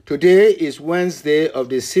Today is Wednesday of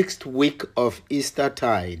the 6th week of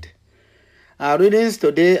Eastertide. Our readings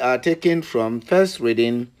today are taken from first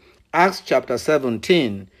reading, Acts chapter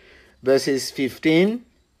 17, verses 15,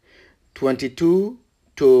 22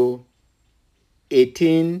 to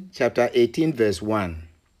 18, chapter 18, verse 1.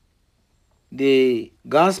 The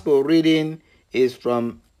gospel reading is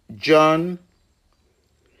from John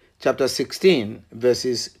chapter 16,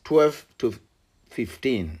 verses 12 to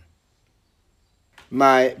 15.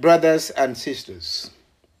 My brothers and sisters,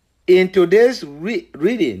 in today's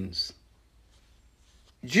readings,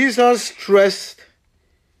 Jesus stressed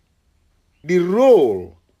the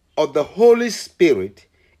role of the Holy Spirit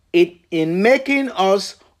in making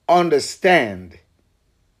us understand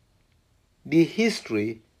the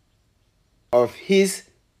history of His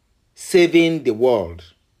saving the world.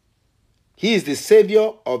 He is the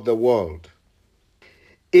Savior of the world.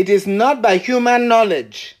 It is not by human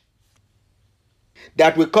knowledge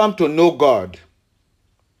that we come to know God.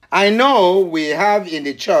 I know we have in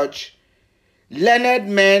the church learned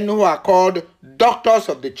men who are called doctors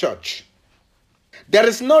of the church. There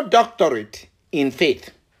is no doctorate in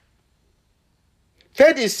faith.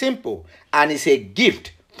 Faith is simple and is a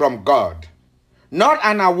gift from God, not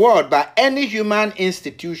an award by any human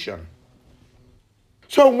institution.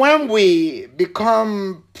 So when we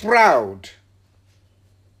become proud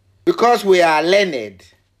because we are learned,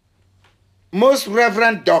 most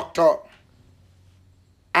reverend doctor,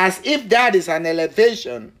 as if that is an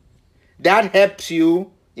elevation that helps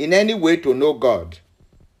you in any way to know God.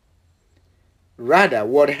 Rather,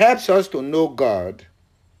 what helps us to know God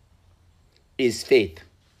is faith.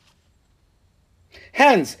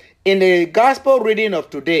 Hence, in the gospel reading of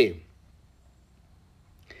today,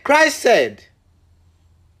 Christ said,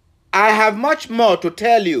 I have much more to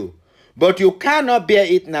tell you, but you cannot bear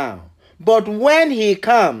it now. But when He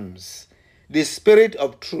comes, the Spirit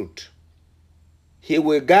of truth, He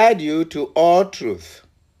will guide you to all truth.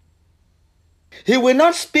 He will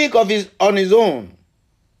not speak on his own,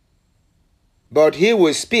 but He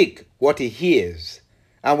will speak what He hears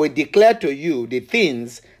and will declare to you the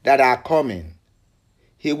things that are coming.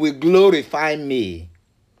 He will glorify me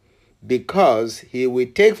because He will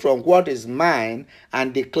take from what is mine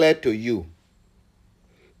and declare to you.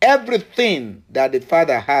 Everything that the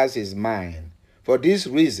Father has is mine. For this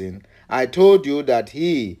reason, I told you that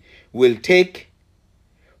He will take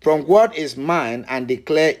from what is mine and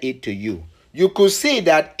declare it to you. You could see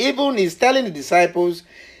that even He's telling the disciples,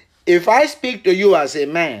 if I speak to you as a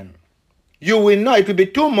man, you will know it will be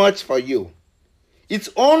too much for you. It's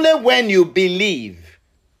only when you believe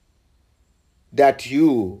that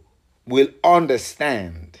you will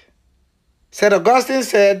understand. St. Augustine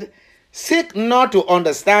said, seek not to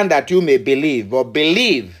understand that you may believe, but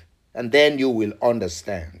believe and then you will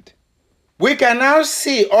understand. We can now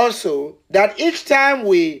see also that each time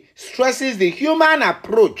we stresses the human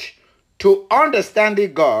approach to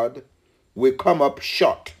understanding God, we come up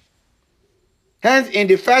short. Hence, in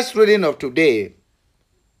the first reading of today,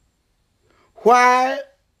 while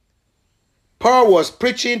Paul was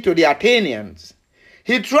preaching to the Athenians,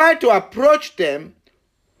 he tried to approach them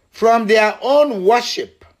from their own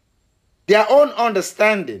worship, their own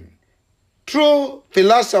understanding, through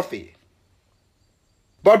philosophy.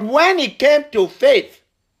 But when it came to faith,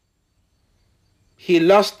 he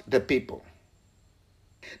lost the people.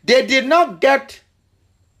 They did not get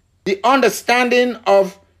the understanding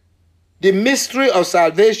of the mystery of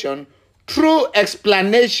salvation through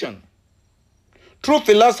explanation, through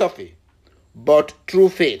philosophy, but through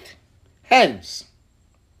faith. Hence,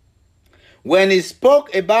 when he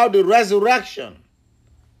spoke about the resurrection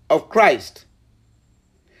of Christ,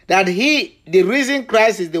 that the risen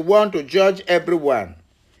Christ is the one to judge everyone,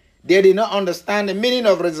 they did not understand the meaning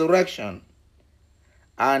of resurrection,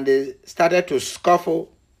 and they started to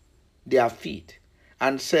scuffle their feet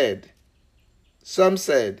and some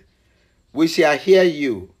said, we shall hear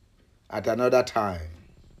you at another time.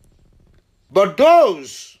 But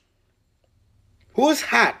those whose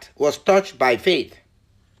heart was touched by faith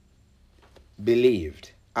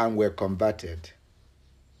believed and were converted.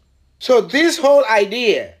 So this whole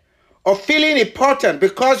idea of feeling important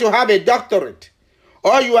because you have a doctorate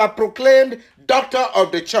or you are proclaimed doctor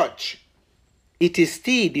of the church, it is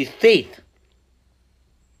still the faith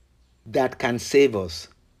that can save us,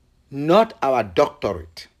 not our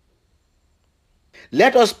doctorate.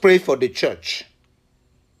 Let us pray for the church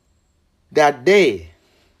that they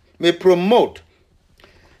may promote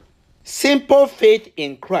simple faith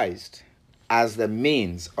in Christ as the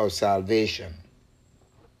means of salvation.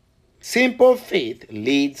 Simple faith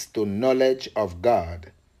leads to knowledge of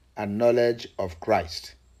God and knowledge of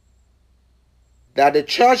Christ. that the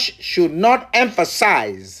church should not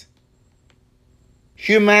emphasize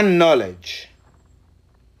human knowledge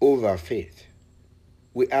over faith.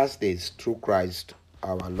 We ask this through Christ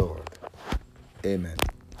our Lord. Amen.